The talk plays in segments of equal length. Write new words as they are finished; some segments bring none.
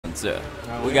So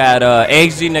we got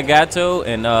XG Nagato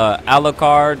and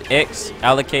Alucard X,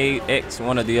 Allocate X,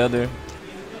 one or the other.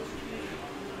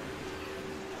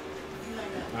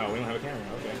 Oh, we don't have a camera.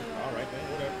 Okay. All right, then.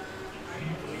 Whatever.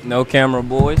 No camera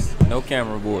boys. No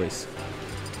camera boys.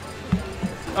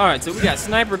 All right, so we got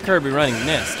SniperKirby running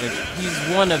Ness. And he's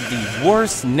one of the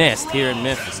worst Ness here in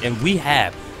Memphis. And we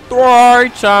have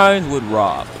 3Chainz with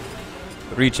Rob.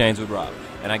 3Chainz with Rob.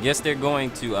 And I guess they're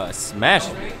going to smash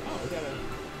him.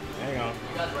 Hang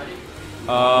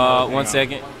on. 1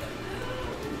 second.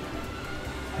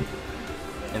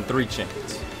 And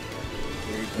 3Chainz.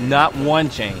 Not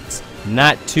 1Chainz.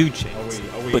 Not 2Chainz.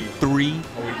 But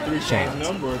 3Chainz.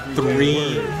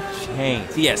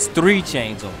 3Chainz. He has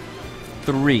 3Chainz on.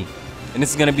 3. And this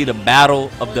is going to be the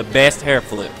battle of the best hair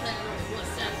flip.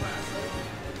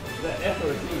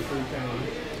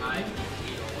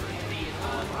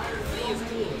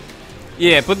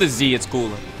 Yeah, put the Z, it's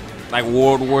cooler. Like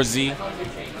World War Z.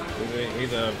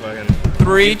 He's a fucking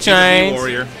 3Chainz.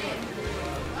 warrior.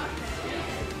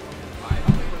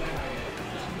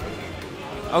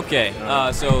 Okay,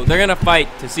 so they're gonna fight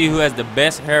to see who has the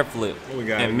best hair flip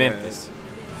in Memphis.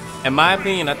 In my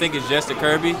opinion, I think it's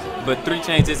SniperKirby, but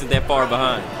 3Chainz isn't that far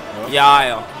behind.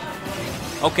 Yeah.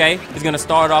 Okay, he's gonna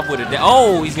start off with a.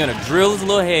 Oh, he's gonna drill his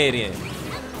little head in.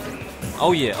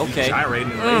 Oh yeah. Okay. He's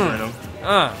gyrating and lasering him.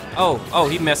 Oh,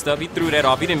 he messed up. He threw that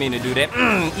off. He didn't mean to do that.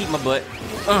 Eat my butt.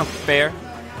 Fair.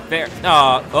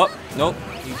 Oh, nope.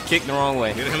 You kicked the wrong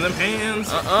way. Get him them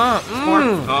hands. Oh,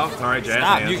 sorry, jazz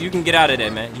stop. hands. You can get out of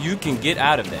that, man. You can get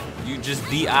out of that. You just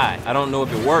DI. I don't know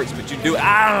if it works, but you do.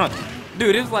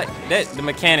 Dude, it was like that. The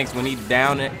mechanics when he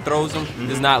down it throws him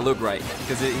does not look right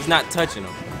because he's not touching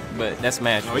him. But that's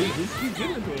smash. Oh, he's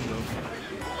getting it to him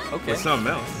though. Okay. That's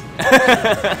something else.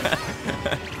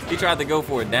 He tried to go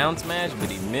for a down smash, but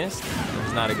he missed.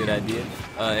 It's not a good idea.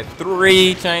 If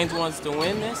 3Chainz wants to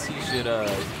win this, he should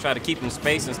try to keep him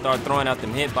space and start throwing out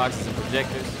them hitboxes and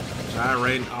projectors.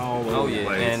 Gyrating all over the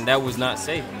place. And that was not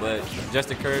safe. But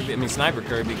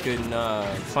SniperKirby couldn't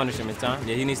punish him in time.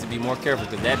 Yeah, he needs to be more careful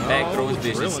because that back throw is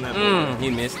vicious. He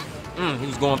missed. He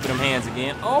was going for them hands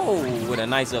again. Oh, with a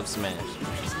nice up smash.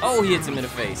 Oh, he hits him in the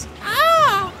face.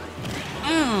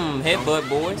 Headbutt,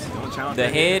 boys. The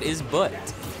head is butt.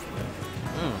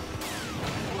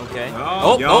 Okay.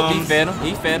 Oh, he fed him.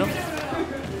 He fed him.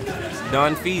 It's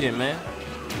done feeding, man.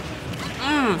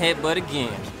 Headbutt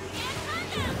again.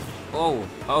 Oh,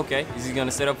 okay. Is he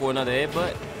gonna set up for another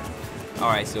headbutt? All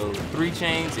right. So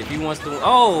 3Chainz, if he wants to. Did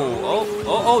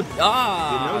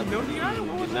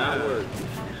not work.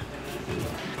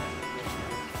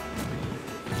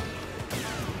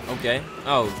 Okay.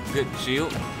 Oh, good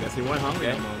shield. Guess he went hungry.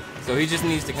 Okay. So he just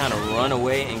needs to kind of run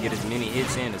away and get as many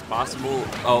hits in as possible.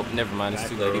 Oh, never mind. It's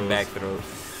too late. He back throws.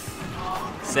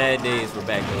 Sad days for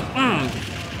back throws.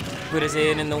 Put his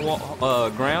head in the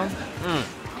ground.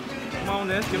 Come on,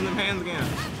 Ness. Give him them hands again.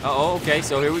 Oh, okay.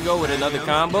 So here we go with another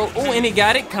combo. Oh, and he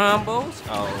got it. Combos.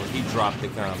 Oh, he dropped the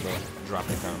combo.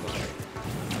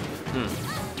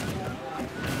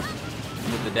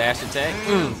 With the dash attack,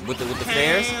 with the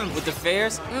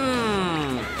fairs,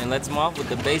 and lets him off with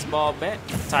the baseball bat.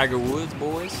 Tiger Woods,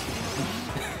 boys.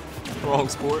 Wrong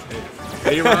sport.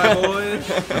 A-Rod,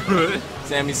 boys.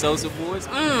 Sammy Sosa, boys.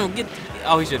 He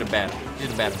should have battled.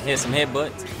 He had some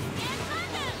headbutts.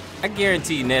 I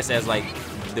guarantee Ness has like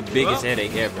the biggest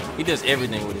headache ever. He does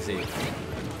everything with his head.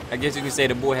 I guess you can say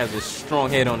the boy has a strong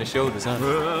head on his shoulders, huh?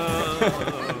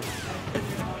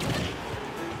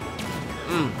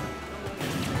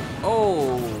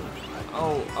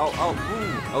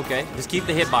 Okay, just keep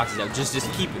the hitboxes out. Just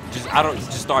keep it.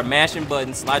 Just start mashing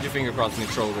buttons, slide your finger across the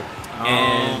controller,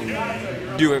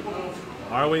 and do it.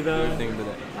 Are we though? Everything but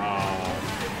that.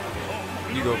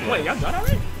 You go for it. Wait, y'all done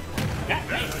already?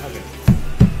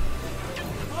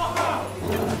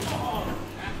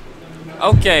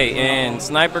 Okay, and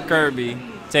SniperKirby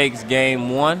takes game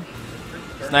 1.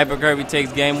 SniperKirby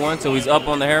takes game 1, so he's up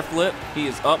on the hair flip. He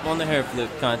is up on the hair flip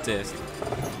contest.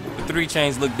 The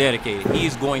 3Chainz look dedicated. He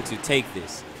is going to take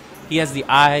this. He has the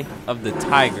eye of the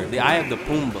tiger, the eye of the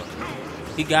Pumbaa.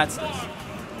 He got this.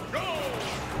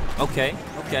 Okay.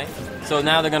 So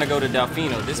now they're going to go to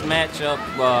Delfino. This matchup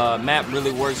map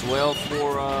really works well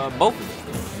for both of them.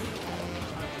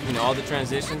 You know, all the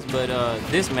transitions, but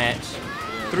this match,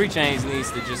 3Chainz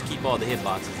needs to just keep all the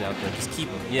hitboxes out there. Just keep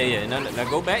them. Yeah. Now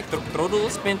go back. Throw the little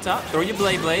spin top. Throw your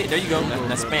blade. There you go.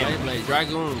 Now spam it.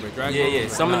 Dragoon. Yeah.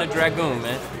 Summon the Dragoon,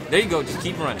 man. There you go. Just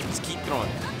keep running. Just keep throwing.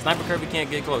 SniperKirby can't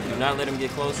get close. Do not let him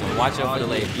get close and watch out for the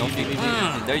leg. Don't be.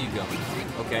 There you go.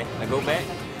 Okay. Now go back.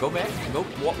 Go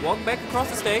walk back across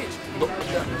the stage.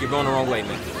 You're going the wrong way,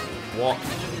 man. Walk.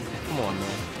 Come on,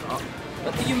 man.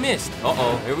 You missed.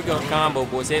 Uh-oh. Here we go. Combo,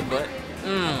 boys. Headbutt.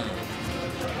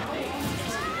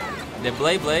 The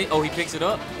blade. Oh, he picks it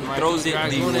up. He throws it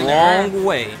the wrong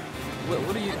way.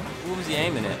 What was he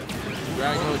aiming at?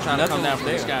 Dragon was trying to come down from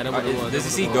the sky. Does he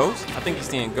see ghosts? I think he's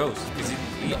seeing ghosts. Because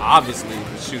he obviously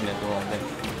was shooting at the wrong thing.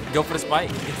 Go for the spike.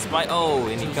 Get the spike. Oh,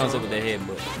 and he comes up with the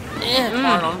headbutt.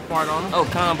 Part on him. Oh,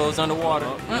 combos underwater.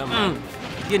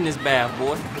 Get in this bath,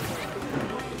 boy.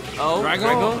 Oh, Dragon.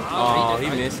 Oh, he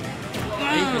missed. He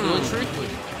can do a trick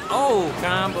with it. Oh,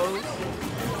 combos.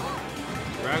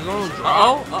 Dragon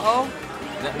drop. Uh-oh.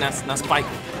 Now spike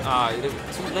him.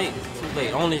 Too late.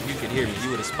 Only if you could hear me. You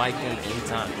would have spiked him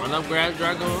anytime. Run up, grab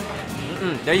Dragon.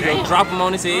 There you go. Drop him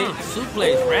on his head.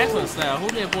 Suplex, wrestling style. Who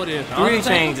that boy is?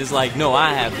 3Chainz is like, no,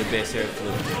 I have the best hair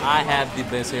flip. I have the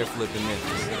best hair flip in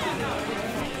Memphis.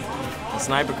 And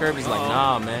SniperKirby's like,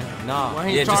 nah, man. Nah.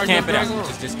 Yeah, just camp it out.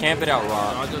 Just camp it out,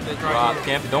 Rob. Rob,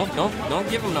 camp it. Don't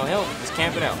give him no help. Just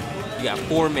camp it out. You got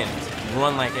 4 minutes.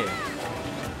 Run like hell.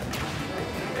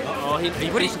 He's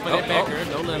reaching for that backer.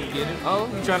 Don't let him get it. Oh,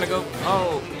 you trying to go?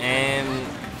 Oh, and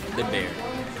the bear.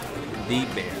 The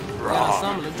bear.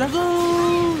 Dragon!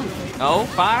 Oh,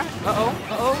 fire.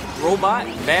 Uh-oh. Robot.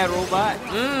 Bad robot.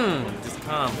 Just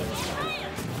combo.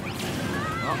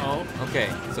 Okay,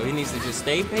 so he needs to just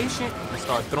stay patient and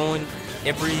start throwing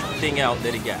everything out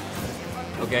that he got.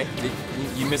 Okay?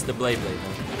 You missed the blade.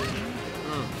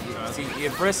 See,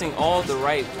 you're pressing all the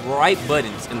right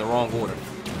buttons in the wrong order.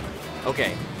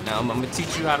 Okay, now I'm gonna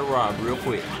teach you how to rob real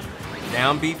quick.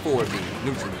 Down B, forward B,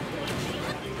 neutral.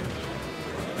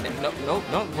 No,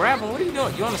 don't grab him. What are you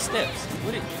doing? You're on the steps.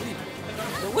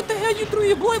 What the hell? You threw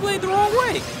your blade the wrong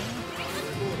way.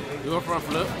 Do a front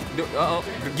flip.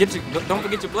 Don't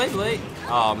forget your blade.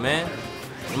 Oh man,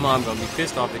 your mom gonna be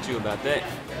pissed off at you about that.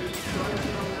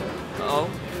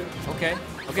 Okay.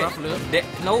 Front flip.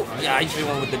 No, yeah, you should have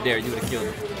went with the dare. You would have killed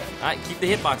him. All right, keep the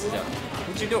hitboxes out.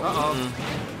 What you doing?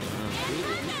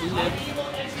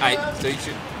 Alright, so you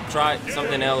should try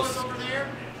something else.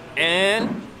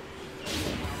 And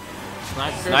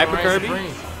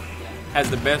SniperKirby has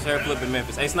the best hair flip in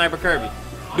Memphis. Hey, SniperKirby,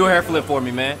 do a hair flip for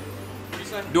me, man.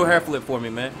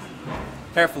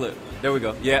 Hair flip. There we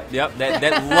go. Yep.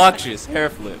 That luscious hair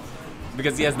flip.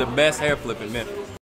 Because he has the best hair flip in Memphis.